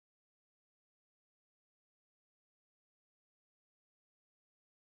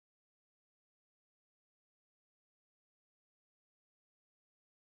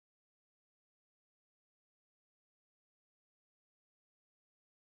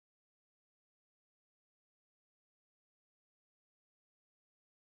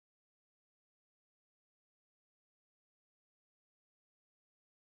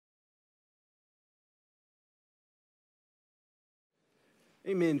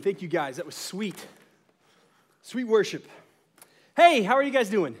Amen. Thank you, guys. That was sweet. Sweet worship. Hey, how are you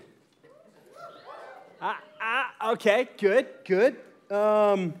guys doing? Okay, good.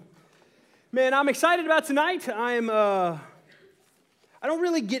 Man, I'm excited about tonight. I don't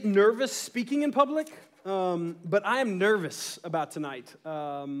really get nervous speaking in public, but I am nervous about tonight.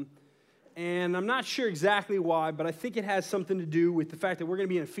 And I'm not sure exactly why, but I think it has something to do with the fact that we're going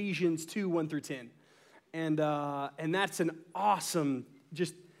to be in Ephesians 2, 1 through 10. And that's an awesome,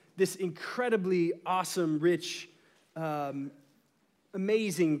 just this incredibly awesome, rich,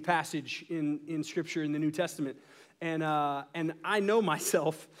 amazing passage in Scripture in the New Testament. And I know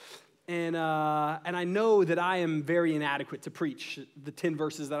myself, and I know that I am very inadequate to preach the 10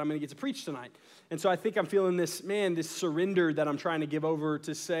 verses that I'm going to get to preach tonight. And so I think I'm feeling this surrender that I'm trying to give over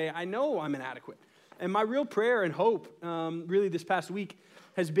to say, I know I'm inadequate. And my real prayer and hope, really this past week,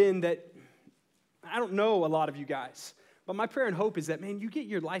 has been that I don't know a lot of you guys, but my prayer and hope is that, man, you get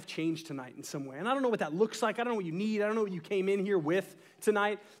your life changed tonight in some way. And I don't know what that looks like. I don't know what you need. I don't know what you came in here with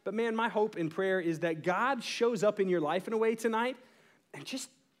tonight. But, man, my hope and prayer is that God shows up in your life in a way tonight and just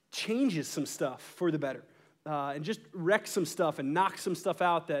changes some stuff for the better. And just wrecks some stuff and knocks some stuff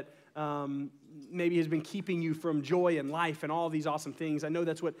out that maybe has been keeping you from joy and life and all these awesome things. I know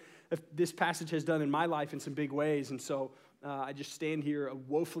that's what this passage has done in my life in some big ways. And so I just stand here, a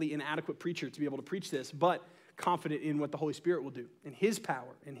woefully inadequate preacher, to be able to preach this, but confident in what the Holy Spirit will do, and His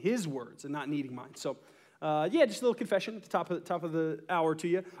power, and His words, and not needing mine. So, just a little confession at the top of the hour to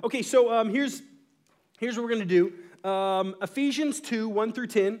you. Okay, so here's what we're going to do. Ephesians 2, 1 through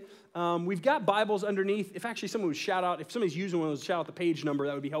 10. We've got Bibles underneath. If actually someone would shout out, if somebody's using one of those, shout out the page number,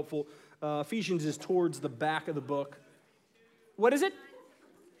 that would be helpful. Ephesians is towards the back of the book. What is it?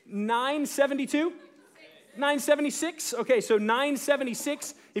 972? 976? Okay, so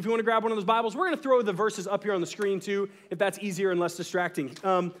 976, if you want to grab one of those Bibles. We're going to throw the verses up here on the screen too, if that's easier and less distracting.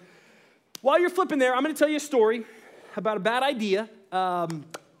 While you're flipping there, I'm going to tell you a story about a bad idea.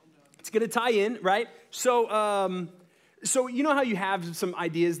 It's going to tie in, right? So you know how you have some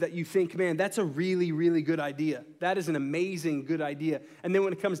ideas that you think, man, that's a really, really good idea. That is an amazing good idea. And then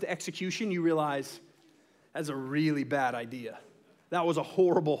when it comes to execution, you realize that's a really bad idea. That was a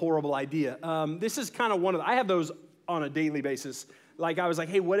horrible, horrible idea. This is kind of one of I have those on a daily basis. Like I was like,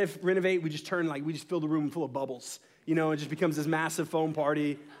 hey, what if Renovate, we just fill the room full of bubbles. You know, it just becomes this massive foam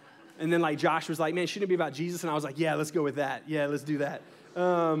party. And then like Josh was like, man, shouldn't it be about Jesus? And I was like, yeah, let's go with that. Yeah, let's do that.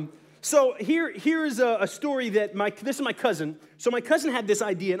 So here's a story that this is my cousin. So my cousin had this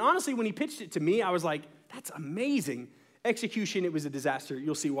idea. And honestly, when he pitched it to me, I was like, that's amazing. Execution, it was a disaster.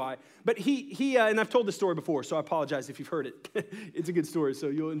 You'll see why. But he and I've told this story before, so I apologize if you've heard it. It's a good story, so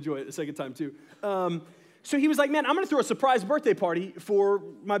you'll enjoy it the second time too. So he was like, man, I'm going to throw a surprise birthday party for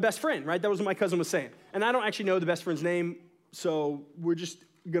my best friend, right? That was what my cousin was saying. And I don't actually know the best friend's name, so we're just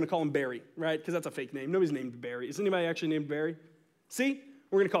going to call him Barry, right? Because that's a fake name. Nobody's named Barry. Is anybody actually named Barry? See?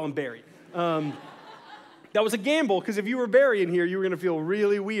 We're going to call him Barry. That was a gamble, because if you were Barry in here, you were going to feel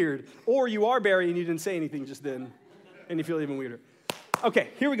really weird. Or you are Barry and you didn't say anything just then. And you feel even weirder. Okay,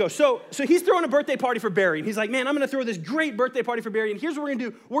 here we go. So he's throwing a birthday party for Barry. And he's like, man, I'm going to throw this great birthday party for Barry. And here's what we're going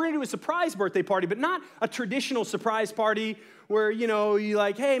to do. We're going to do a surprise birthday party, but not a traditional surprise party where, you know, you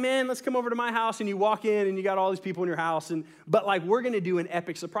like, hey, man, let's come over to my house. And you walk in and you got all these people in your house. But like, we're going to do an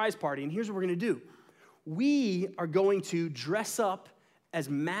epic surprise party. And here's what we're going to do. We are going to dress up as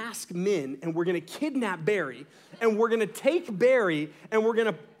masked men, and we're going to kidnap Barry, and we're going to take Barry, and we're going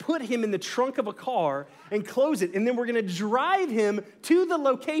to put him in the trunk of a car and close it, and then we're going to drive him to the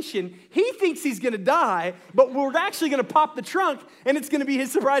location. He thinks he's going to die, but we're actually going to pop the trunk, and it's going to be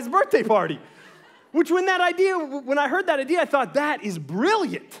his surprise birthday party. Which when I heard that idea, I thought, that is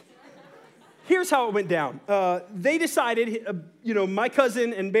brilliant. Here's how it went down. They decided, my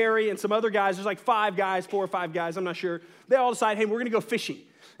cousin and Barry and some other guys, there's like 4 or 5 guys, I'm not sure. They all decide, hey, we're going to go fishing.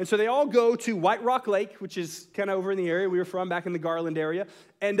 And so they all go to White Rock Lake, which is kind of over in the area we were from, back in the Garland area.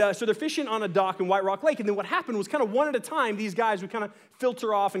 And so they're fishing on a dock in White Rock Lake. And then what happened was kind of one at a time, these guys would kind of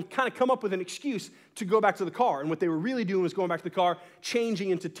filter off and kind of come up with an excuse to go back to the car. And what they were really doing was going back to the car, changing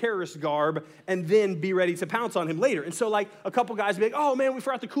into terrorist garb, and then be ready to pounce on him later. And so like a couple guys would be like, oh man, we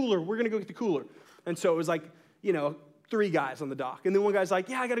forgot the cooler. We're going to go get the cooler. And so it was like, 3 guys on the dock. And then one guy's like,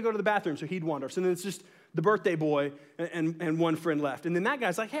 yeah, I got to go to the bathroom. So he'd wander. So then it's just the birthday boy and one friend left. And then that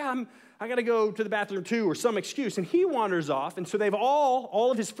guy's like, yeah, I got to go to the bathroom too, or some excuse. And he wanders off. And so they've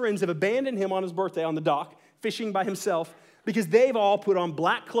all of his friends have abandoned him on his birthday on the dock, fishing by himself, because they've all put on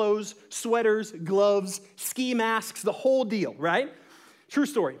black clothes, sweaters, gloves, ski masks, the whole deal, right? True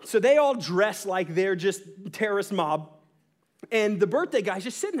story. So they all dress like they're just terrorist mob. And the birthday guy's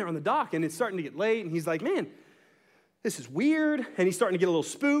just sitting there on the dock, and it's starting to get late. And he's like, man, this is weird, and he's starting to get a little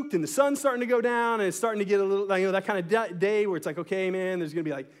spooked, and the sun's starting to go down, and it's starting to get a little, that kind of day where it's like, okay, man, there's going to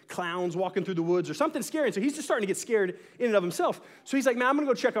be like clowns walking through the woods or something scary, and so he's just starting to get scared in and of himself. So he's like, man, I'm going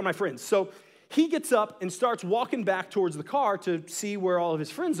to go check on my friends. So he gets up and starts walking back towards the car to see where all of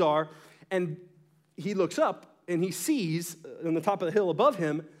his friends are, and he looks up, and he sees on the top of the hill above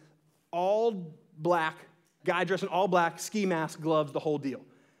him, all black, guy dressed in all black, ski mask, gloves, the whole deal.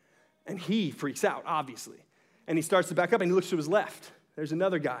 And he freaks out, obviously. And he starts to back up, and he looks to his left. There's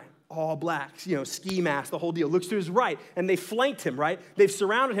another guy, all black, ski mask, the whole deal. Looks to his right, and they flanked him, right? They've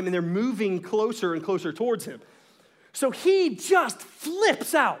surrounded him, and they're moving closer and closer towards him. So he just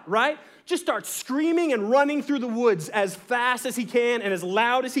flips out, right? Just starts screaming and running through the woods as fast as he can and as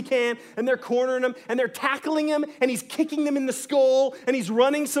loud as he can, and they're cornering him, and they're tackling him, and he's kicking them in the skull, and he's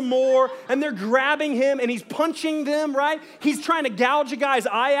running some more, and they're grabbing him, and he's punching them, right? He's trying to gouge a guy's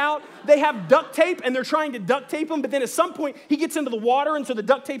eye out. They have duct tape, and they're trying to duct tape him, but then at some point, he gets into the water, and so the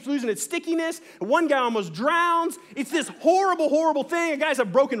duct tape's losing its stickiness, and one guy almost drowns. It's this horrible, horrible thing. A guy's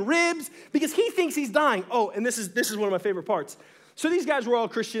have broken ribs because he thinks he's dying. Oh, and this is one of my favorite parts. So these guys were all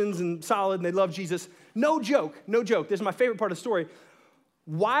Christians and solid, and they loved Jesus. No joke. This is my favorite part of the story.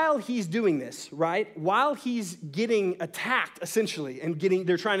 While he's doing this, right, while he's getting attacked, essentially, and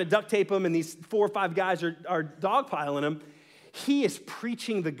they're trying to duct tape him, and these 4 or 5 guys are dogpiling him, he is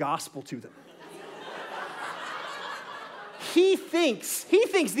preaching the gospel to them. He thinks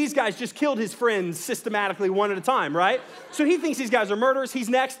these guys just killed his friends systematically one at a time, right? So he thinks these guys are murderers. He's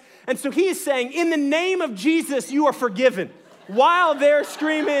next. And so he is saying, in the name of Jesus, you are forgiven. While they're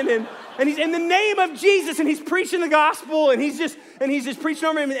screaming, and he's in the name of Jesus, and he's preaching the gospel, and he's just preaching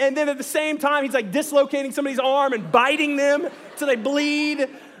over him, and then at the same time, he's like dislocating somebody's arm and biting them so they bleed,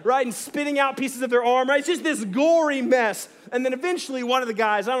 right, and spitting out pieces of their arm, right? It's just this gory mess. And then eventually, one of the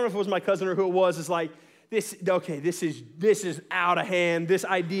guys, I don't know if it was my cousin or who it was, is like, this is out of hand. This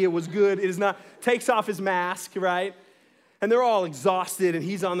idea was good. It is not. Takes off his mask, right? And they're all exhausted, and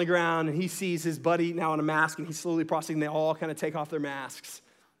he's on the ground, and he sees his buddy now in a mask, and he's slowly processing. They all kind of take off their masks.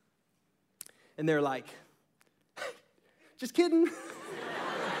 And they're like, just kidding.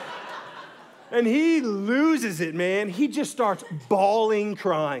 And he loses it, man. He just starts bawling,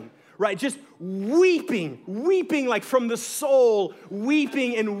 crying, right? Just weeping like from the soul,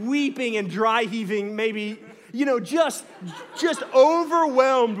 weeping and dry heaving, maybe, just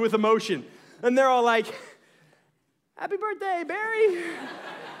overwhelmed with emotion. And they're all like, happy birthday, Barry.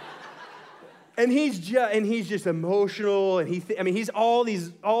 And he's just emotional, and he's all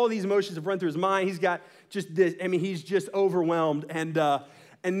these emotions have run through his mind. He's got just this, he's just overwhelmed, and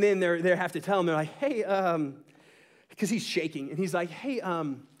then they have to tell him, they're like, hey, because he's shaking, and he's like, hey,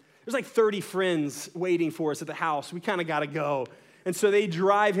 there's like 30 friends waiting for us at the house. We kind of got to go. And so they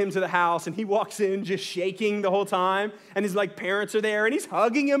drive him to the house, and he walks in just shaking the whole time, and his like parents are there, and he's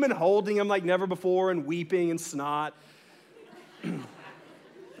hugging him and holding him like never before, and weeping and snot.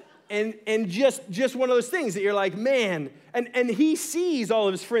 And just one of those things that you're like, man, and he sees all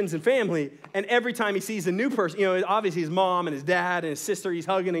of his friends and family, and every time he sees a new person, obviously his mom and his dad and his sister, he's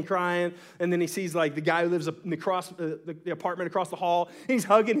hugging and crying, and then he sees like the guy who lives in the apartment across the hall, and he's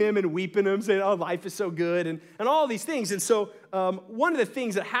hugging him and weeping him, saying, oh, life is so good, and all these things. And so one of the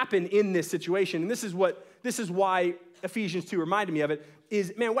things that happened in this situation, and this is why Ephesians 2 reminded me of it,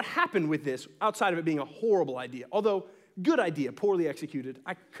 is, man, what happened with this, outside of it being a horrible idea, although good idea, poorly executed.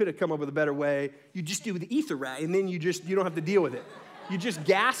 I could have come up with a better way. You just do the ether ray, and then you don't have to deal with it. You just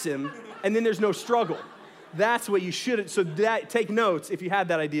gas him, and then there's no struggle. That's what you should. So take notes if you had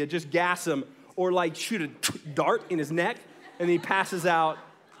that idea. Just gas him, or like shoot a dart in his neck, and then he passes out,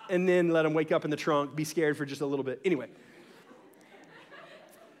 and then let him wake up in the trunk, be scared for just a little bit. Anyway,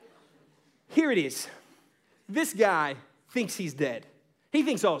 here it is. This guy thinks he's dead. He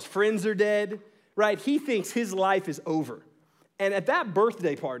thinks all his friends are dead. Right? He thinks his life is over. And at that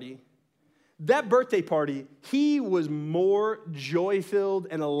birthday party, he was more joy-filled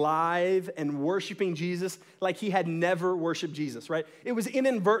and alive and worshiping Jesus like he had never worshiped Jesus, right? It was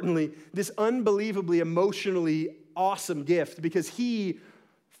inadvertently this unbelievably, emotionally awesome gift because he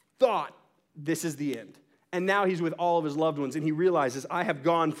thought this is the end. And now he's with all of his loved ones, and he realizes, I have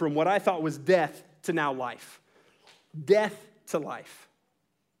gone from what I thought was death to now life. Death to life.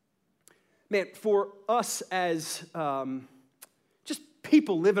 Man, for us as just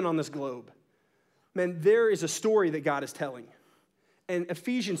people living on this globe, man, there is a story that God is telling. And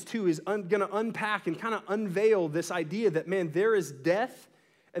Ephesians 2 is going to unpack and kind of unveil this idea that, man, there is death,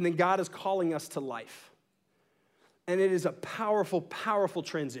 and then God is calling us to life. And it is a powerful, powerful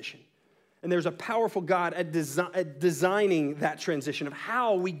transition. And there's a powerful God at designing that transition of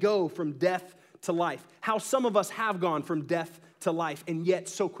how we go from death to life. How some of us have gone from death to life and yet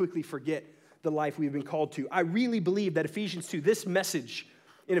so quickly forget the life we've been called to. I really believe that Ephesians 2, this message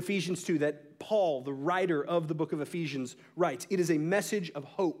in Ephesians 2 that Paul, the writer of the book of Ephesians, writes, it is a message of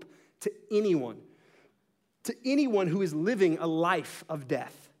hope to anyone who is living a life of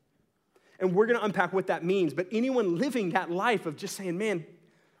death. And we're going to unpack what that means, but anyone living that life of just saying, man,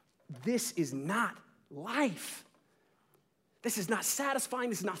 this is not life. This is not satisfying.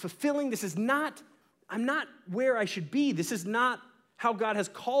 This is not fulfilling. I'm not where I should be. This is not how God has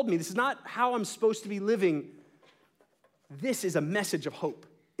called me. This is not how I'm supposed to be living. This is a message of hope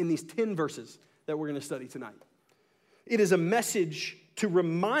in these 10 verses that we're going to study tonight. It is a message to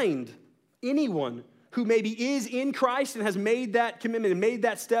remind anyone who maybe is in Christ and has made that commitment and made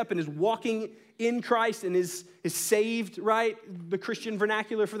that step and is walking in Christ and is saved, right? The Christian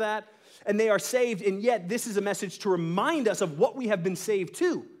vernacular for that. And they are saved, and yet this is a message to remind us of what we have been saved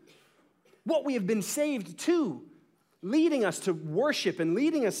to. What we have been saved to, leading us to worship and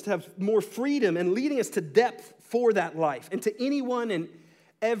leading us to have more freedom and leading us to depth for that life. And to anyone and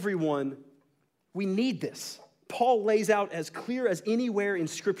everyone, we need this. Paul lays out as clear as anywhere in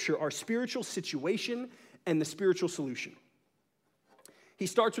Scripture our spiritual situation and the spiritual solution. He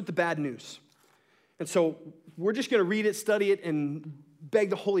starts with the bad news. And so we're just going to read it, study it, and beg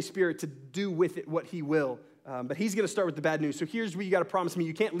the Holy Spirit to do with it what he will. But he's going to start with the bad news. So here's what you got to promise me.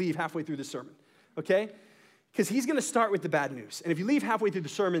 You can't leave halfway through the sermon, okay? Because he's going to start with the bad news. And if you leave halfway through the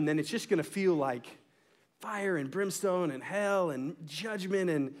sermon, then it's just going to feel like fire and brimstone and hell and judgment.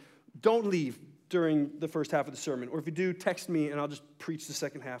 And don't leave during the first half of the sermon. Or if you do, text me and I'll just preach the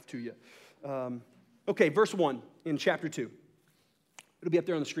second half to you. Okay, verse 1 in chapter 2. It'll be up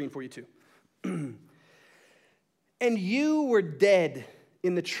there on the screen for you too. And you were dead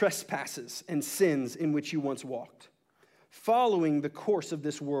in the trespasses and sins in which you once walked, following the course of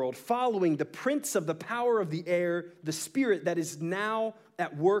this world, following the prince of the power of the air, the spirit that is now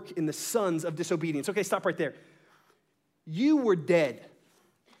at work in the sons of disobedience. Okay, stop right there. You were dead,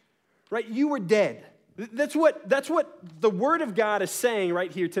 right? You were dead. That's what the Word of God is saying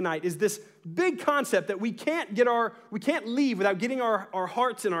right here tonight, is this big concept that we can't leave without getting our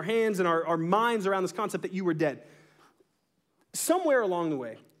hearts and our hands and our minds around this concept that you were dead. Somewhere along the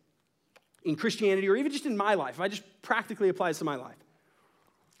way, in Christianity, or even just in my life, I just practically apply this to my life,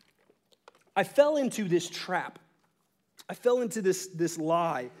 I fell into this trap. I fell into this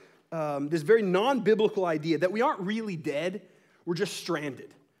lie, this very non-biblical idea that we aren't really dead, we're just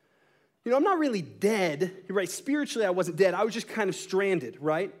stranded. You know, I'm not really dead, right? Spiritually, I wasn't dead. I was just kind of stranded,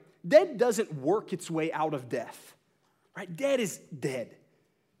 right? Dead doesn't work its way out of death, right? Dead is dead.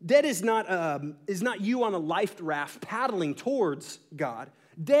 Dead is not you on a life raft paddling towards God.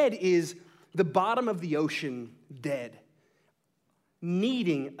 Dead is the bottom of the ocean dead,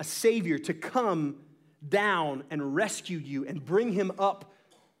 needing a Savior to come down and rescue you and bring him up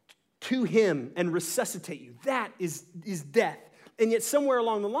to him and resuscitate you. That is death. And yet somewhere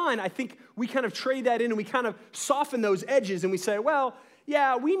along the line, I think we kind of trade that in and we kind of soften those edges and we say, well,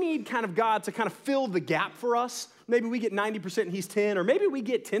 yeah, we need kind of God to kind of fill the gap for us. Maybe we get 90% and he's 10, or maybe we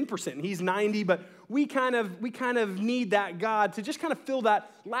get 10% and he's 90, but we kind of need that God to just kind of fill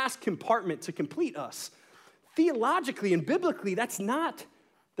that last compartment to complete us. Theologically and biblically, that's not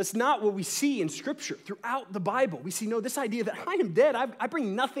what we see in Scripture throughout the Bible. We see, no, this idea that I am dead, I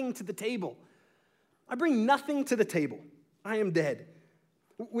bring nothing to the table. I bring nothing to the table. I am dead.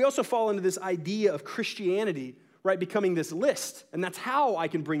 We also fall into this idea of Christianity, right, becoming this list. And that's how I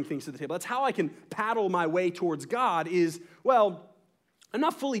can bring things to the table. That's how I can paddle my way towards God is, well, I'm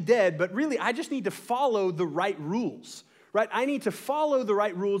not fully dead, but really I just need to follow the right rules, right? I need to follow the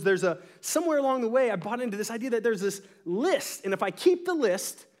right rules. Somewhere along the way, I bought into this idea that there's this list. And if I keep the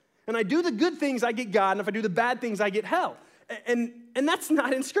list and I do the good things, I get God. And if I do the bad things, I get hell. And that's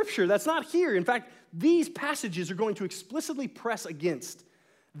not in Scripture. That's not here. In fact, these passages are going to explicitly press against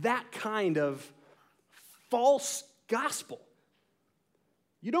that kind of false gospel.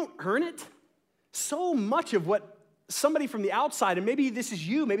 You don't earn it. So much of what somebody from the outside, and maybe this is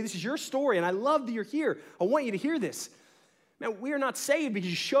you, maybe this is your story, and I love that you're here. I want you to hear this. Man, we are not saved because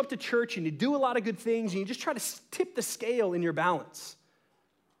you show up to church and you do a lot of good things and you just try to tip the scale in your balance.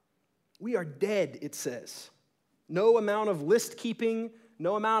 We are dead, it says. No amount of list keeping,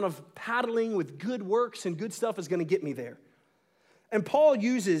 no amount of paddling with good works and good stuff is going to get me there. And Paul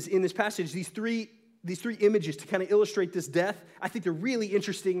uses in this passage these three images to kind of illustrate this death. I think they're really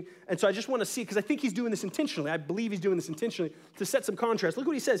interesting. And so I just want to see, because I think he's doing this intentionally. I believe he's doing this intentionally to set some contrast. Look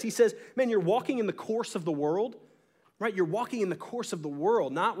what he says. He says, man, you're walking in the course of the world, right? You're walking in the course of the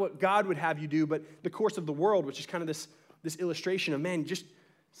world, not what God would have you do, but the course of the world, which is kind of this illustration of, man, just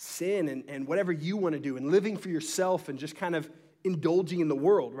sin and whatever you want to do and living for yourself and just kind of indulging in the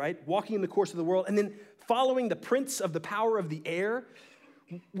world, right? Walking in the course of the world and then following the prince of the power of the air,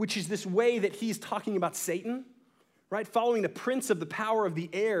 which is this way that he's talking about Satan, right? Following the prince of the power of the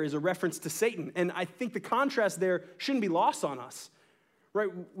air is a reference to Satan. And I think the contrast there shouldn't be lost on us, right?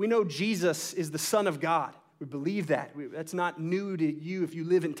 We know Jesus is the Son of God. We believe that. That's not new to you if you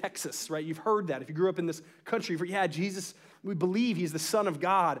live in Texas, right? You've heard that. If you grew up in this country, Jesus, we believe he's the Son of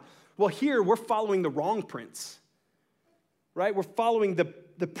God. Well, here we're following the wrong prince, right? We're following the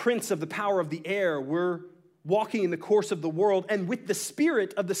prince of the power of the air. We're walking in the course of the world and with the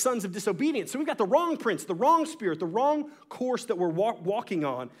spirit of the sons of disobedience. So we've got the wrong prince, the wrong spirit, the wrong course that we're walking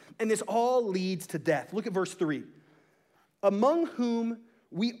on. And this all leads to death. Look at verse 3. Among whom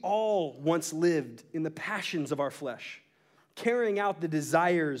we all once lived in the passions of our flesh, carrying out the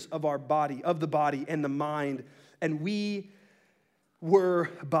desires of our body, of the body and the mind, and we were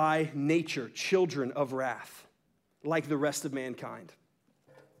by nature children of wrath, like the rest of mankind.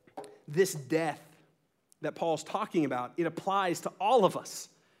 This death that Paul's talking about, it applies to all of us,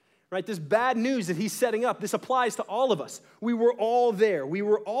 right? This bad news that he's setting up, this applies to all of us. We were all there. We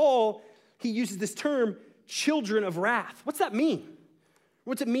were all, he uses this term, children of wrath. What's that mean?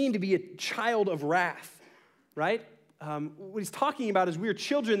 What's it mean to be a child of wrath, right? What he's talking about is we are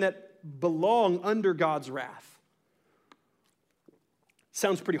children that belong under God's wrath.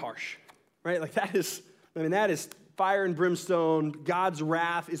 Sounds pretty harsh, right? Like that is fire and brimstone. God's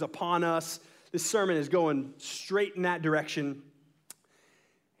wrath is upon us. This sermon is going straight in that direction.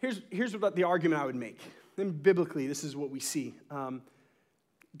 Here's what the argument I would make. And biblically, this is what we see.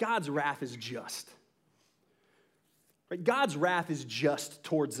 God's wrath is just. Right? God's wrath is just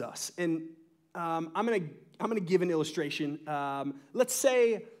towards us. And I'm gonna give an illustration. Let's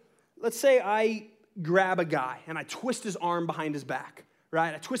say I grab a guy and I twist his arm behind his back.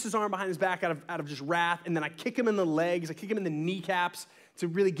 Right? I twist his arm behind his back out of just wrath, and then I kick him in the legs, I kick him in the kneecaps to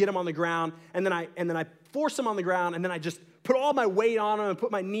really get him on the ground, and then I force him on the ground, and then I just put all my weight on him and put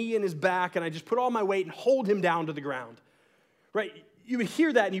my knee in his back, and I just put all my weight and hold him down to the ground. Right? You would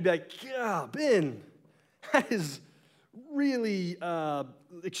hear that and you'd be like, yeah, Ben, that is really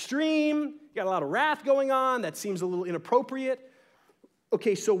extreme. You got a lot of wrath going on. That seems a little inappropriate.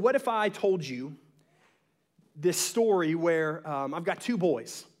 Okay, so what if I told you this story where I've got two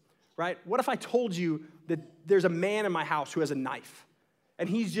boys, right? What if I told you that there's a man in my house who has a knife, and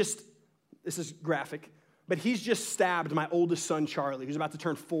this is graphic, but he's just stabbed my oldest son, Charlie, who's about to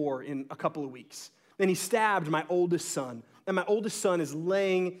turn 4 in a couple of weeks. Then he stabbed my oldest son, and my oldest son is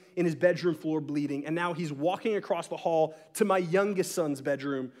laying in his bedroom floor bleeding, and now he's walking across the hall to my youngest son's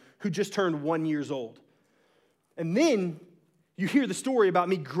bedroom, who just turned 1 year old. And then you hear the story about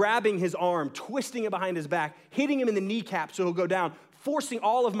me grabbing his arm, twisting it behind his back, hitting him in the kneecap so he'll go down, forcing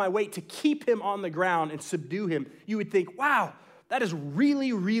all of my weight to keep him on the ground and subdue him. You would think, wow, that is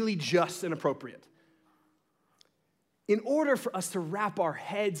really, really just and appropriate. In order for us to wrap our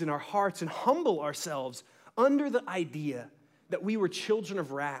heads and our hearts and humble ourselves under the idea that we were children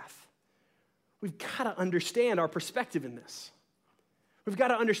of wrath, we've got to understand our perspective in this. We've got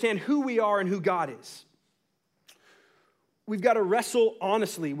to understand who we are and who God is. We've got to wrestle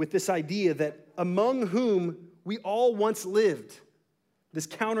honestly with this idea that among whom we all once lived, this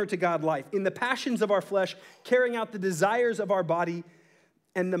counter to God life, in the passions of our flesh, carrying out the desires of our body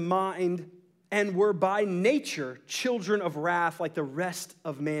and the mind, and were by nature children of wrath like the rest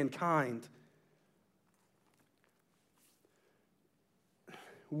of mankind.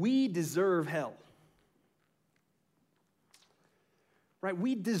 We deserve hell. Right?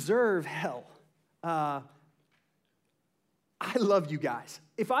 We deserve hell. I love you guys.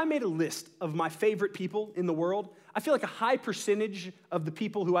 If I made a list of my favorite people in the world, I feel like a high percentage of the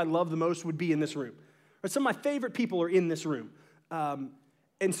people who I love the most would be in this room. Or some of my favorite people are in this room.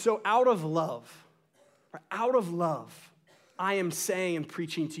 And so out of love, I am saying and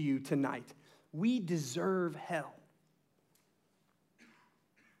preaching to you tonight, we deserve hell.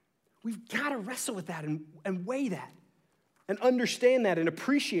 We've got to wrestle with that and weigh that and understand that and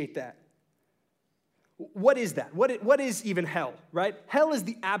appreciate that. What is that? What is even hell, right? Hell is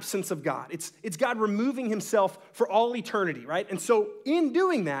the absence of God. It's God removing himself for all eternity, right? And so in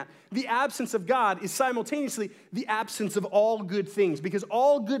doing that, the absence of God is simultaneously the absence of all good things, because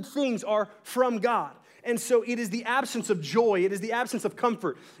all good things are from God. And so it is the absence of joy. It is the absence of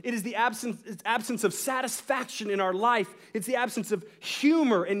comfort. It is the absence of satisfaction in our life. It's the absence of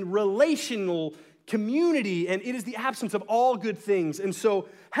humor and relational community, and it is the absence of all good things. And so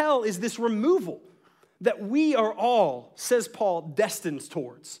hell is this removal that we are all, says Paul, destined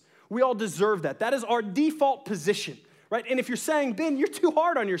towards. We all deserve that. That is our default position, right? And if you're saying, Ben, you're too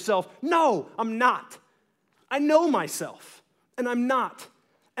hard on yourself, no, I'm not. I know myself, and I'm not.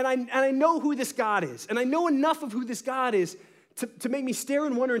 And I know who this God is, and I know enough of who this God is to make me stare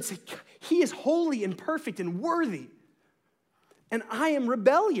and wonder and say, he is holy and perfect and worthy, and I am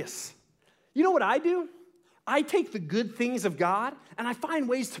rebellious. You know what I do? I take the good things of God, and I find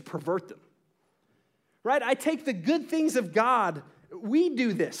ways to pervert them, right? I take the good things of God. We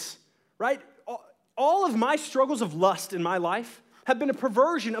do this, right? All of my struggles of lust in my life have been a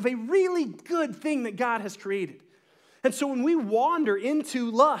perversion of a really good thing that God has created. And so when we wander into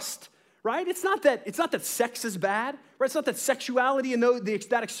lust, right, it's not that sex is bad, right? It's not that sexuality and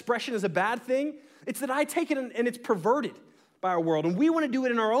that expression is a bad thing. It's that I take it and it's perverted by our world. And we want to do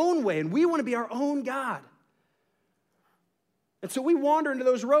it in our own way, and we want to be our own God. And so we wander into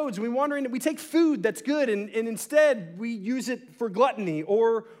those roads, and we take food that's good, and instead we use it for gluttony,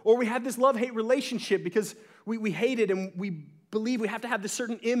 or we have this love-hate relationship because we hate it and we believe we have to have this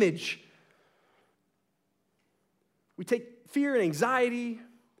certain image. We take fear and anxiety,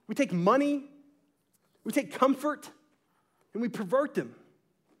 we take money, we take comfort, and we pervert them.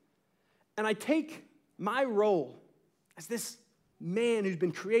 And I take my role as this man who's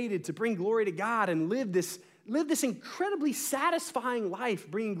been created to bring glory to God and live this incredibly satisfying life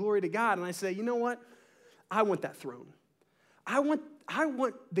bringing glory to God. And I say, you know what? I want that throne. I want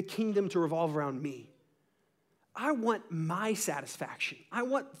the kingdom to revolve around me. I want my satisfaction. I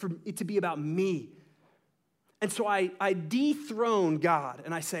want for it to be about me. And so I dethrone God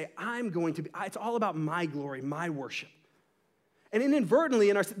and I say, it's all about my glory, my worship. And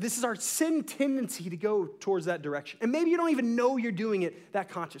inadvertently, this is our sin tendency to go towards that direction. And maybe you don't even know you're doing it that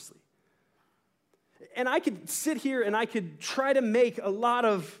consciously. And I could sit here and I could try to make a lot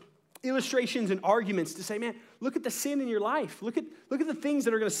of illustrations and arguments to say, man, look at the sin in your life. Look at the things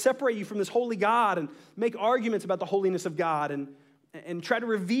that are going to separate you from this holy God, and make arguments about the holiness of God, and try to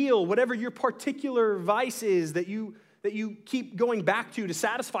reveal whatever your particular vice is that you keep going back to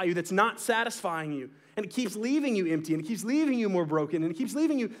satisfy you that's not satisfying you. And it keeps leaving you empty, and it keeps leaving you more broken, and it keeps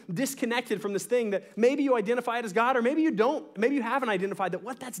leaving you disconnected from this thing that maybe you identify it as God, or maybe you don't. Maybe you haven't identified that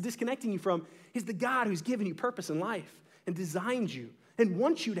what that's disconnecting you from is the God who's given you purpose in life and designed you and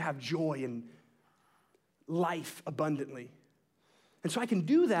wants you to have joy and life abundantly. And so I can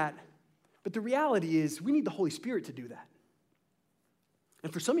do that, but the reality is we need the Holy Spirit to do that.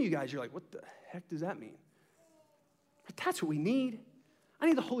 And for some of you guys, you're like, what the heck does that mean? But that's what we need. I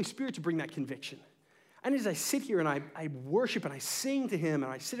need the Holy Spirit to bring that conviction. And as I sit here and I worship and I sing to him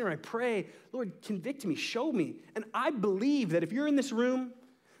and I sit here and I pray, Lord, convict me, show me. And I believe that if you're in this room,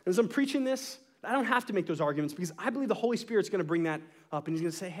 as I'm preaching this, I don't have to make those arguments, because I believe the Holy Spirit's going to bring that up, and he's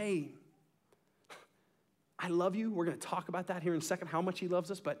going to say, hey, I love you. We're going to talk about that here in a second, how much he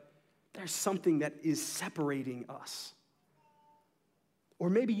loves us, but there's something that is separating us. Or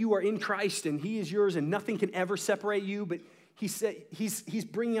maybe you are in Christ and he is yours and nothing can ever separate you, but he's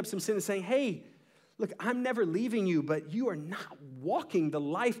bringing up some sin and saying, hey, look, I'm never leaving you, but you are not walking the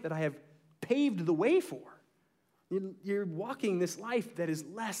life that I have paved the way for. You're walking this life that is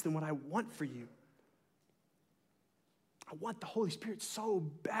less than what I want for you. I want the Holy Spirit so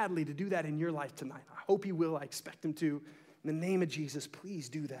badly to do that in your life tonight. I hope he will. I expect him to. In the name of Jesus, please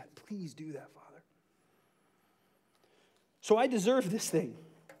do that. Please do that, Father. So I deserve this thing.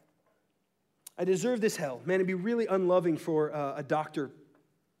 I deserve this hell. Man, it'd be really unloving for a doctor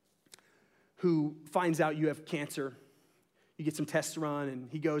who finds out you have cancer. You get some tests run, and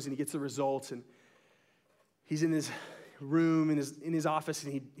he goes and he gets the results, and he's in his room, in his office,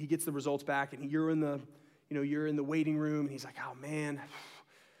 and he gets the results back, and you're in the waiting room, and he's like, oh man,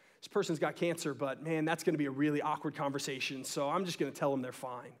 this person's got cancer, but man, that's going to be a really awkward conversation, so I'm just going to tell them they're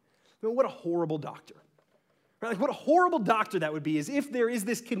fine. I mean, what a horrible doctor. Right? Like, what a horrible doctor that would be, is if there is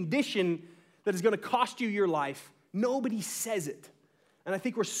this condition that is going to cost you your life, nobody says it. And I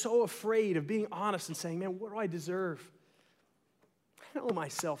think we're so afraid of being honest and saying, man, what do I deserve? I know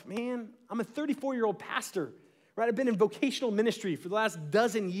myself, man. I'm a 34-year-old pastor, right? I've been in vocational ministry for the last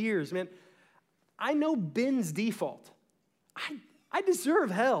dozen years, man. I know Ben's default. I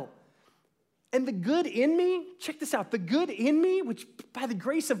deserve hell. And the good in me, check this out, the good in me, which by the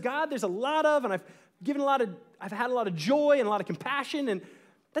grace of God, there's a lot of, and I've had a lot of joy and a lot of compassion, and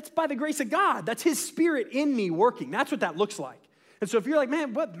that's by the grace of God. That's his spirit in me working. That's what that looks like. And so if you're like,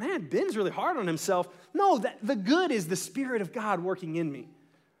 man, Ben's really hard on himself. No, the good is the Spirit of God working in me.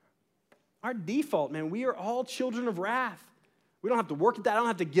 Our default, man, we are all children of wrath. We don't have to work at that. I don't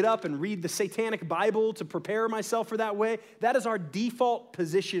have to get up and read the satanic Bible to prepare myself for that way. That is our default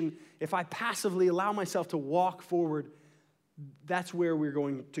position. If I passively allow myself to walk forward, that's where we're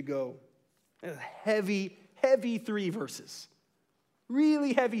going to go. A heavy, heavy 3 verses.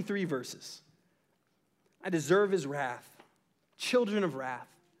 Really heavy 3 verses. I deserve his wrath. Children of wrath.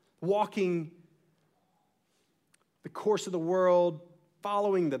 Walking the course of the world,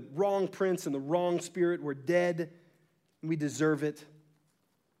 following the wrong prince and the wrong spirit. We're dead, and we deserve it.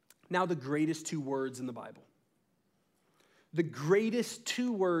 Now the greatest 2 words in the Bible. The greatest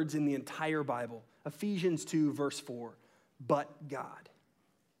 2 words in the entire Bible. Ephesians 2, verse 4. But God.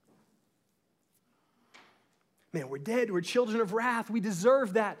 Man, we're dead. We're children of wrath. We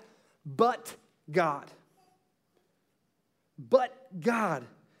deserve that. But God. But God.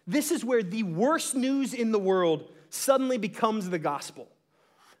 This is where the worst news in the world suddenly becomes the gospel.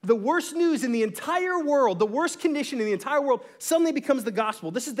 The worst news in the entire world, the worst condition in the entire world, suddenly becomes the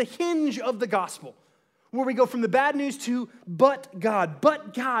gospel. This is the hinge of the gospel, where we go from the bad news to but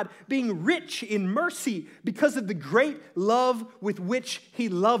God being rich in mercy because of the great love with which he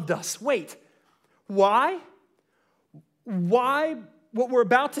loved us. Wait, why? Why what we're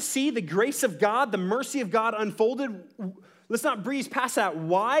about to see, the grace of God, the mercy of God unfolded, let's not breeze past that.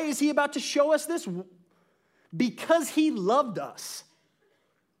 Why is he about to show us this? Because he loved us.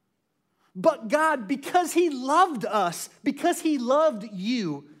 But God, because he loved us, because he loved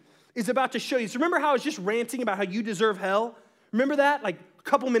you, is about to show you. So remember how I was just ranting about how you deserve hell? Remember that? Like a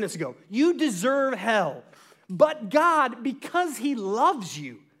couple minutes ago. You deserve hell. But God, because he loves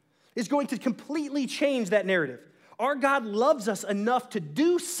you, is going to completely change that narrative. Our God loves us enough to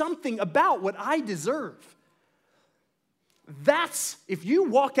do something about what I deserve. That's, if you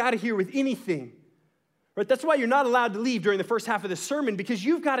walk out of here with anything, right? That's why you're not allowed to leave during the first half of the sermon, because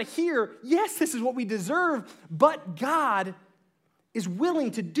you've got to hear, yes, this is what we deserve, but God is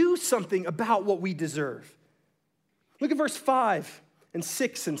willing to do something about what we deserve. Look at verse 5 and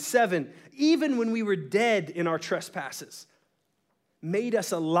 6 and 7. Even when we were dead in our trespasses, made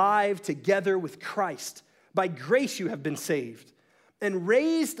us alive together with Christ. By grace you have been saved, and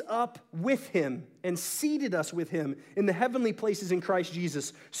raised up with him and seated us with him in the heavenly places in Christ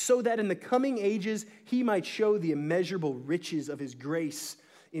Jesus, so that in the coming ages he might show the immeasurable riches of his grace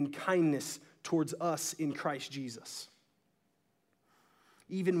in kindness towards us in Christ Jesus.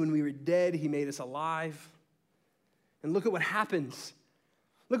 Even when we were dead, he made us alive. And look at what happens.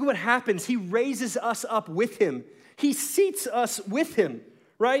 Look at what happens. He raises us up with him. He seats us with him,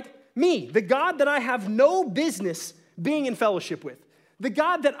 right? Me, the God that I have no business being in fellowship with. The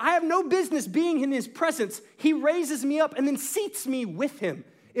God that I have no business being in his presence, he raises me up and then seats me with him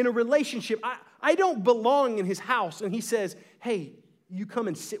in a relationship. I don't belong in his house, and he says, hey, you come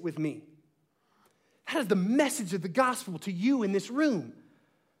and sit with me. That is the message of the gospel to you in this room.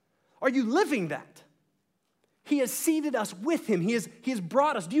 Are you living that? He has seated us with him. He has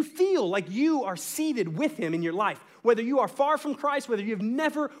brought us. Do you feel like you are seated with him in your life? Whether you are far from Christ, whether you have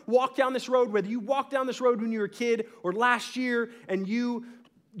never walked down this road, whether you walked down this road when you were a kid or last year and you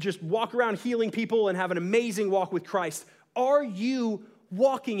just walk around healing people and have an amazing walk with Christ, are you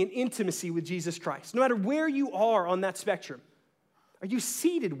walking in intimacy with Jesus Christ? No matter where you are on that spectrum, are you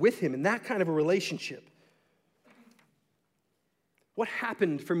seated with him in that kind of a relationship? What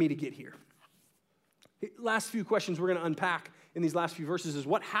happened for me to get here? Last few questions we're going to unpack in these last few verses is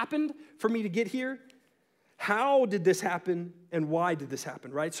what happened for me to get here? How did this happen? And why did this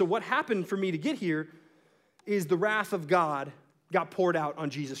happen, right? So what happened for me to get here is the wrath of God got poured out on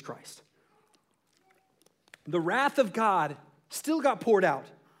Jesus Christ. The wrath of God still got poured out,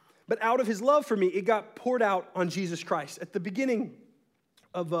 but out of his love for me, it got poured out on Jesus Christ. At the beginning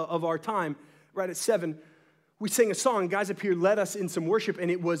of our time, right at 7, we sang a song. Guys up here led us in some worship,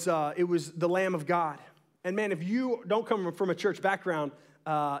 and it was the Lamb of God. And man, if you don't come from a church background,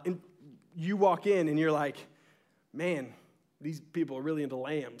 you walk in and you're like, man, these people are really into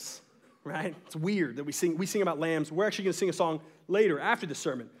lambs, right? It's weird that we sing about lambs. We're actually going to sing a song later after the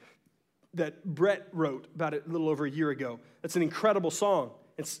sermon that Brett wrote about it a little over a year ago. It's an incredible song.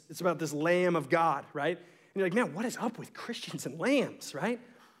 It's about this Lamb of God, right? And you're like, man, what is up with Christians and lambs, right?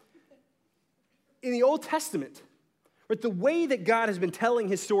 In the Old Testament, but the way that God has been telling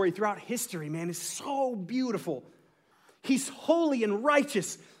his story throughout history, man, is so beautiful. He's holy and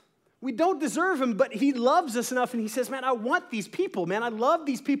righteous. We don't deserve him, but he loves us enough, and he says, man, I want these people, man. I love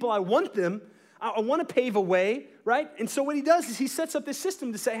these people. I want them. I want to pave a way, right? And so what he does is he sets up this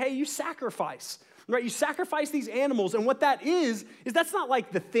system to say, hey, you sacrifice, right? You sacrifice these animals, and what that is that's not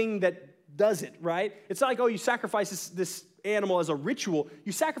like the thing that does it, right? It's not like, oh, you sacrifice this animal as a ritual.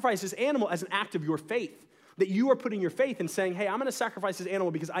 You sacrifice this animal as an act of your faith, that you are putting your faith in saying, hey, I'm going to sacrifice this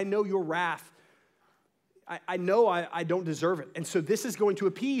animal because I know your wrath. I know I don't deserve it. And so this is going to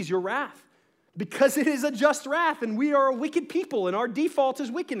appease your wrath. because it is a just wrath, and we are a wicked people, and our default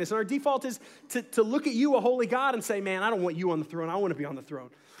is wickedness, and our default is to look at you, a holy God, and say, man, I don't want you on the throne. I want to be on the throne.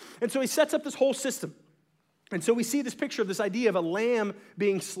 And so he sets up this whole system. And so we see this picture of this idea of a lamb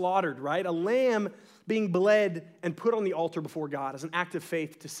being slaughtered, right? A lamb being bled and put on the altar before God as an act of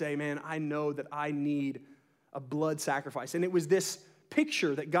faith to say, man, I know that I need a blood sacrifice. And it was this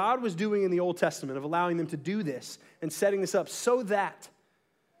picture that God was doing in the Old Testament of allowing them to do this and setting this up so that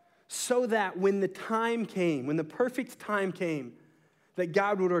when the time came, when the perfect time came, that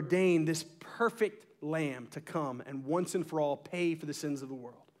God would ordain this perfect lamb to come and once and for all pay for the sins of the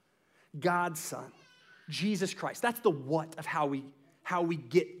world. God's Son, Jesus Christ. That's the what of how we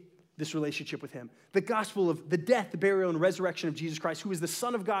get this relationship with him. The gospel of the death, the burial, and resurrection of Jesus Christ, who is the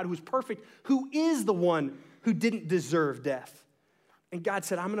Son of God, who is perfect, who is the one who didn't deserve death. And God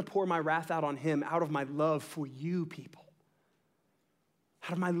said, I'm going to pour my wrath out on him out of my love for you people.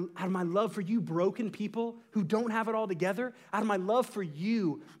 Out of my love for you broken people who don't have it all together, out of my love for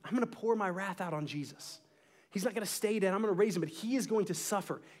you, I'm going to pour my wrath out on Jesus. He's not going to stay dead. I'm going to raise him, but he is going to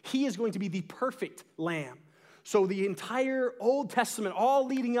suffer. He is going to be the perfect lamb. So the entire Old Testament, all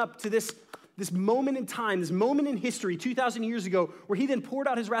leading up to this moment in time, this moment in history, 2,000 years ago, where he then poured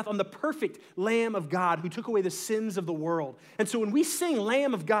out his wrath on the perfect Lamb of God who took away the sins of the world. And so when we sing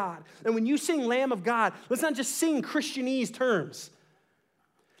Lamb of God, and when you sing Lamb of God, let's not just sing Christianese terms.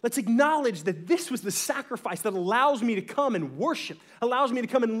 Let's acknowledge that this was the sacrifice that allows me to come and worship, allows me to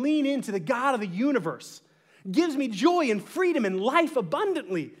come and lean into the God of the universe, gives me joy and freedom and life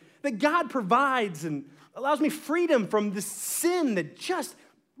abundantly, that God provides and allows me freedom from the sin that just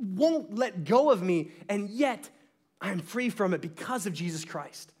won't let go of me, and yet I'm free from it because of Jesus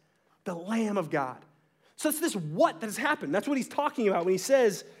Christ, the Lamb of God. So it's this what that has happened. That's what he's talking about when he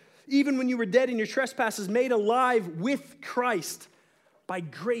says, even when you were dead in your trespasses, made alive with Christ, by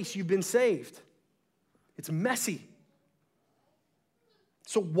grace you've been saved. It's messy.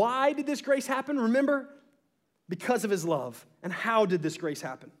 So why did this grace happen? Remember, because of his love. And how did this grace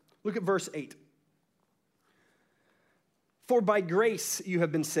happen? Look at verse 8. For by grace you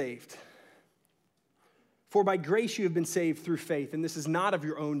have been saved. For by grace you have been saved through faith, and this is not of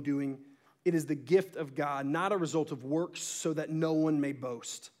your own doing. It is the gift of God, not a result of works, so that no one may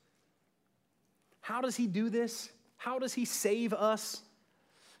boast. How does he do this? How does he save us?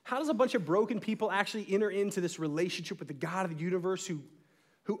 How does a bunch of broken people actually enter into this relationship with the God of the universe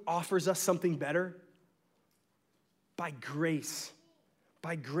who offers us something better? By grace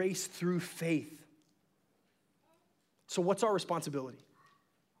through faith. So what's our responsibility?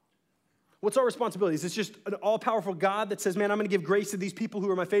 What's our responsibility? Is this just an all-powerful God that says, man, I'm going to give grace to these people who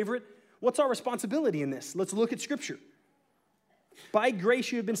are my favorite? What's our responsibility in this? Let's look at Scripture. By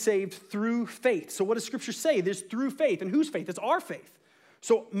grace you have been saved through faith. So what does Scripture say? There's through faith. And whose faith? It's our faith.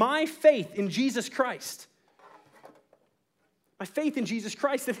 So my faith in Jesus Christ,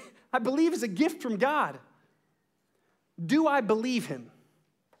 that I believe is a gift from God. Do I believe him?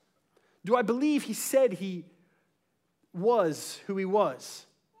 Do I believe he said he was who he was?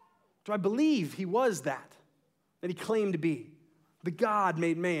 Do I believe he was that he claimed to be? The God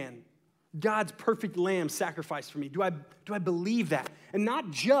made man, God's perfect lamb sacrificed for me. Do I believe that? And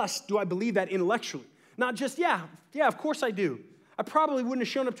not just do I believe that intellectually. Not just, yeah, of course I do. I probably wouldn't have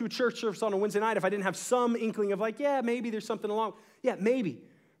shown up to a church service on a Wednesday night if I didn't have some inkling of like, yeah, maybe there's something along. Yeah, maybe,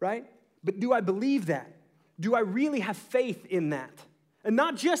 right? But do I believe that? Do I really have faith in that? And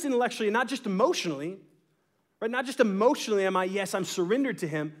not just intellectually, and not just emotionally, right? Not just emotionally am I, yes, I'm surrendered to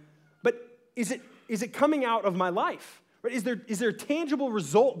him, but is it coming out of my life? Right? Is there a tangible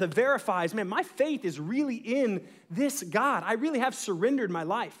result that verifies, man, my faith is really in this God. I really have surrendered my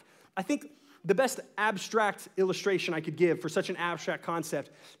life. I think the best abstract illustration I could give for such an abstract concept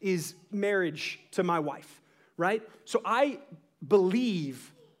is marriage to my wife, right? So I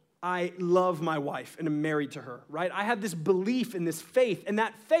believe I love my wife and am married to her, right? I have this belief in this faith, and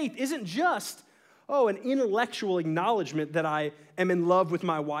that faith isn't just, an intellectual acknowledgement that I am in love with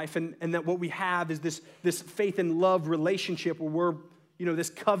my wife and that what we have is this faith and love relationship where we're, this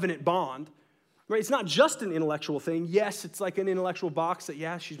covenant bond. Right? It's not just an intellectual thing. Yes, it's like an intellectual box that,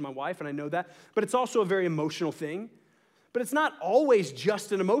 yeah, she's my wife, and I know that. But it's also a very emotional thing. But it's not always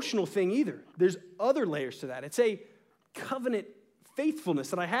just an emotional thing either. There's other layers to that. It's a covenant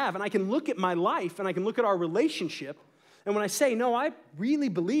faithfulness that I have. And I can look at my life, and I can look at our relationship, and when I say, no, I really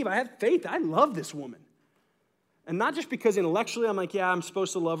believe, I have faith, I love this woman. And not just because intellectually I'm like, yeah, I'm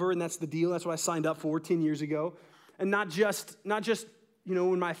supposed to love her, and that's the deal. That's what I signed up for 10 years ago. And not just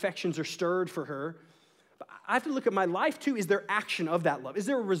when my affections are stirred for her. But I have to look at my life too. Is there action of that love? Is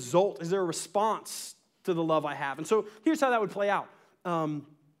there a result? Is there a response to the love I have? And so here's how that would play out.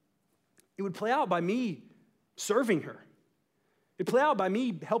 It would play out by me serving her. It'd play out by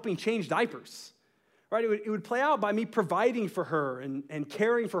me helping change diapers, right? It would play out by me providing for her and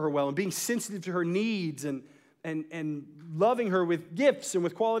caring for her well and being sensitive to her needs and loving her with gifts and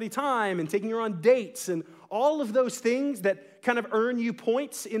with quality time and taking her on dates and all of those things that kind of earn you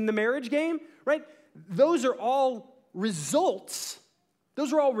points in the marriage game, right? Those are all results.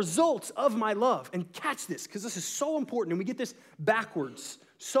 Those are all results of my love. And catch this, because this is so important, and we get this backwards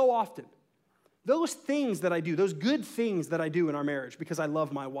so often. Those things that I do, those good things that I do in our marriage because I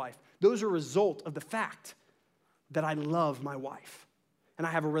love my wife, those are a result of the fact that I love my wife and I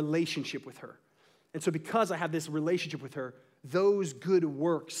have a relationship with her. And so because I have this relationship with her, those good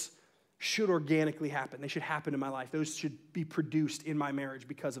works should organically happen. They should happen in my life. Those should be produced in my marriage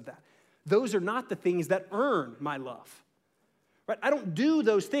because of that. Those are not the things that earn my love. Right? I don't do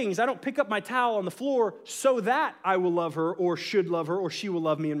those things. I don't pick up my towel on the floor so that I will love her or should love her or she will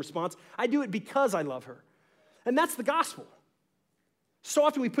love me in response. I do it because I love her. And that's the gospel. So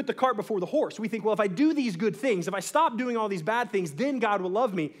often we put the cart before the horse. We think, well, if I do these good things, if I stop doing all these bad things, then God will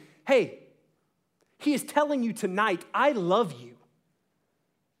love me. Hey, he is telling you tonight, I love you.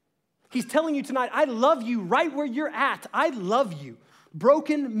 He's telling you tonight, I love you right where you're at. I love you.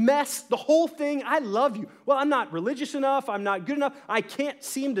 Broken, mess, the whole thing, I love you. Well, I'm not religious enough. I'm not good enough. I can't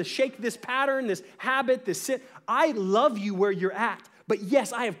seem to shake this pattern, this habit, this sin. I love you where you're at. But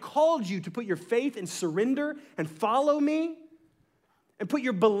yes, I have called you to put your faith and surrender and follow me and put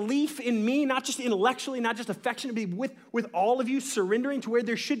your belief in me, not just intellectually, not just affectionately, with all of you surrendering to where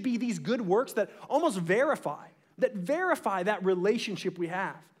there should be these good works that almost verify that relationship we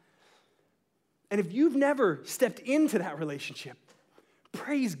have. And if you've never stepped into that relationship,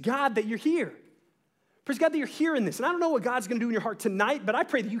 praise God that you're here. Praise God that you're hearing this. And I don't know what God's going to do in your heart tonight, but I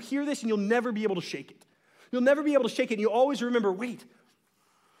pray that you hear this and you'll never be able to shake it. You'll never be able to shake it, and you'll always remember, wait,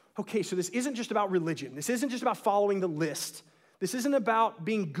 okay, so this isn't just about religion. This isn't just about following the list. This isn't about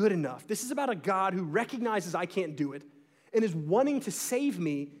being good enough. This is about a God who recognizes I can't do it and is wanting to save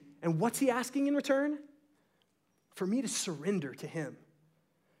me. And what's he asking in return? For me to surrender to him.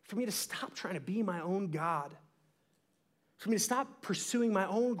 For me to stop trying to be my own God. For me to stop pursuing my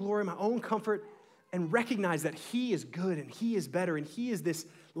own glory, my own comfort, and recognize that he is good and he is better and he is this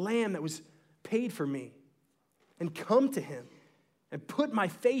lamb that was paid for me. And come to him and put my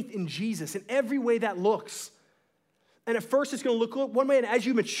faith in Jesus in every way that looks. And at first it's going to look one way, and as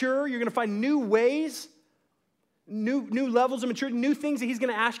you mature, you're going to find new ways, new levels of maturity, new things that he's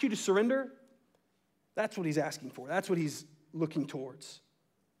going to ask you to surrender. That's what he's asking for. That's what he's looking towards.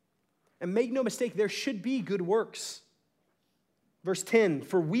 And make no mistake, there should be good works. Verse 10,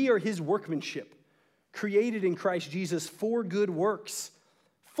 for we are his workmanship, created in Christ Jesus for good works.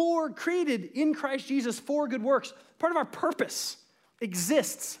 Created in Christ Jesus for good works. Part of our purpose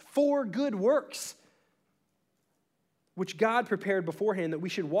exists for good works, which God prepared beforehand that we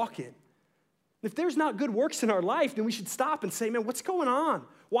should walk in. If there's not good works in our life, then we should stop and say, man, what's going on?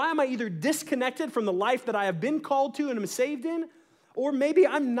 Why am I either disconnected from the life that I have been called to and am saved in, or maybe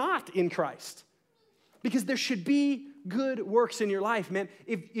I'm not in Christ? Because there should be good works in your life, man.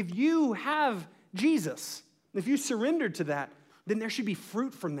 If you have Jesus, if you surrendered to that, then there should be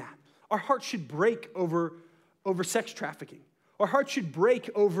fruit from that. Our hearts should break over sex trafficking. Our hearts should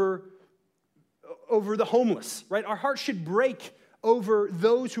break over the homeless, right? Our hearts should break over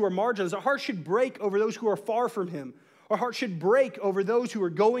those who are marginalized. Our hearts should break over those who are far from him. Our hearts should break over those who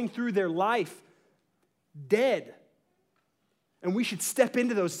are going through their life dead. And we should step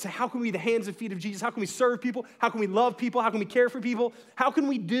into those and say, how can we be the hands and feet of Jesus? How can we serve people? How can we love people? How can we care for people? How can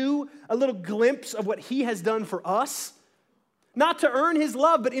we do a little glimpse of what he has done for us? Not to earn his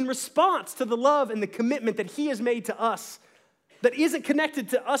love, but in response to the love and the commitment that he has made to us that isn't connected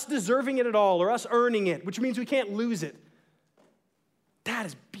to us deserving it at all or us earning it, which means we can't lose it. That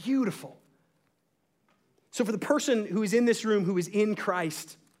is beautiful. So for the person who is in this room who is in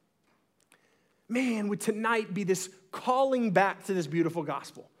Christ, man, would tonight be this calling back to this beautiful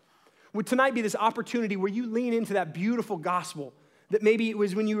gospel? Would tonight be this opportunity where you lean into that beautiful gospel that maybe it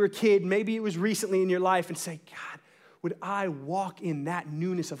was when you were a kid, maybe it was recently in your life, and say, God, would I walk in that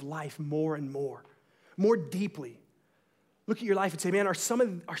newness of life more and more deeply? Look at your life and say, man, are some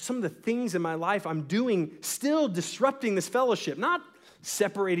of the things in my life I'm doing still disrupting this fellowship? Not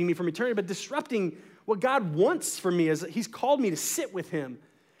separating me from eternity, but disrupting what God wants for me as he's called me to sit with him.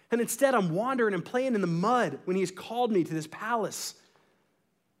 And instead I'm wandering and playing in the mud when he's called me to this palace.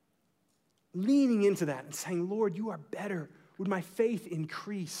 Leaning into that and saying, Lord, you are better. Would my faith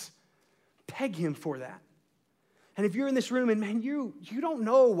increase? Peg him for that. And if you're in this room and man, you don't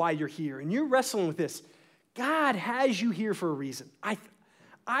know why you're here and you're wrestling with this, God has you here for a reason.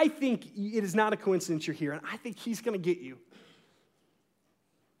 I think it is not a coincidence you're here, and I think he's going to get you.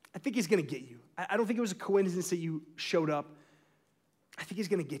 I think he's going to get you. I don't think it was a coincidence that you showed up. I think he's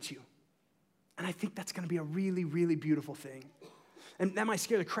going to get you. And I think that's going to be a really, really beautiful thing. And that might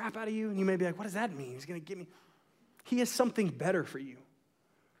scare the crap out of you, and you may be like, what does that mean? He's going to get me. He has something better for you.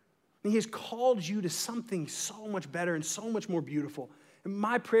 And he has called you to something so much better and so much more beautiful. And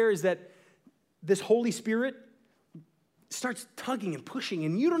my prayer is that this Holy Spirit starts tugging and pushing,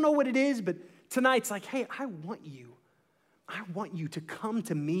 and you don't know what it is, but tonight's like, hey, I want you. I want you to come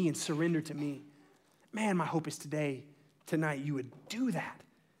to me and surrender to me. Man, my hope is tonight, you would do that.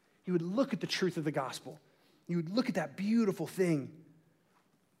 You would look at the truth of the gospel. You would look at that beautiful thing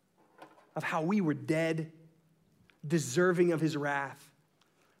of how we were dead, deserving of his wrath,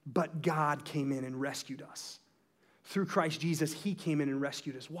 but God came in and rescued us. Through Christ Jesus, he came in and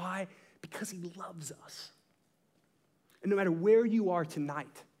rescued us. Why? Because he loves us. And no matter where you are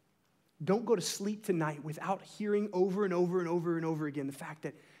tonight, don't go to sleep tonight without hearing over and over and over and over again the fact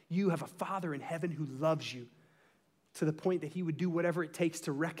that you have a Father in heaven who loves you to the point that he would do whatever it takes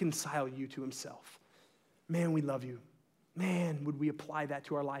to reconcile you to himself. Man, we love you. Man, would we apply that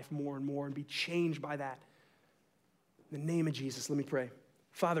to our life more and more and be changed by that. In the name of Jesus, let me pray.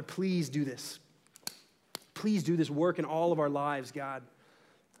 Father, please do this. Please do this work in all of our lives, God.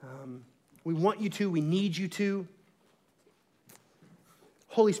 We want you to. We need you to.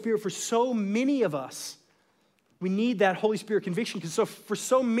 Holy Spirit, for so many of us, we need that Holy Spirit conviction because for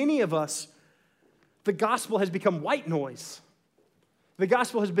so many of us, the gospel has become white noise. The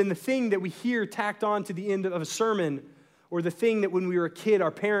gospel has been the thing that we hear tacked on to the end of a sermon, or the thing that when we were a kid, our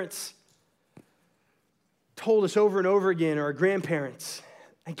parents told us over and over again, or our grandparents.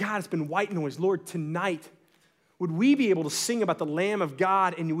 And God, it's been white noise. Lord, tonight, would we be able to sing about the Lamb of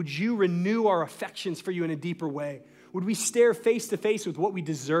God, and would you renew our affections for you in a deeper way? Would we stare face to face with what we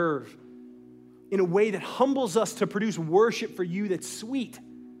deserve in a way that humbles us to produce worship for you that's sweet?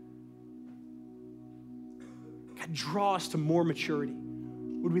 God, draw us to more maturity.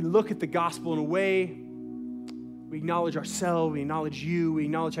 Would we look at the gospel in a way we acknowledge ourselves, we acknowledge you, we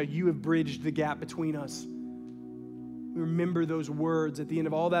acknowledge how you have bridged the gap between us. We remember those words at the end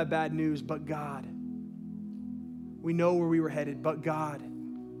of all that bad news, but God. We know where we were headed, but God.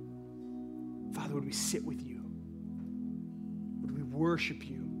 Father, would we sit with you? Would we worship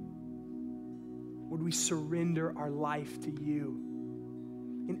you? Would we surrender our life to you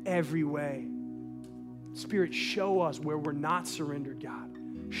in every way? Spirit, show us where we're not surrendered, God.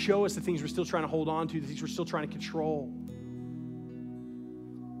 Show us the things we're still trying to hold on to, the things we're still trying to control.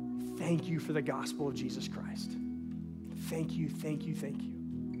 Thank you for the gospel of Jesus Christ. Thank you, thank you, thank you.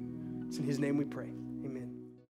 It's in his name we pray.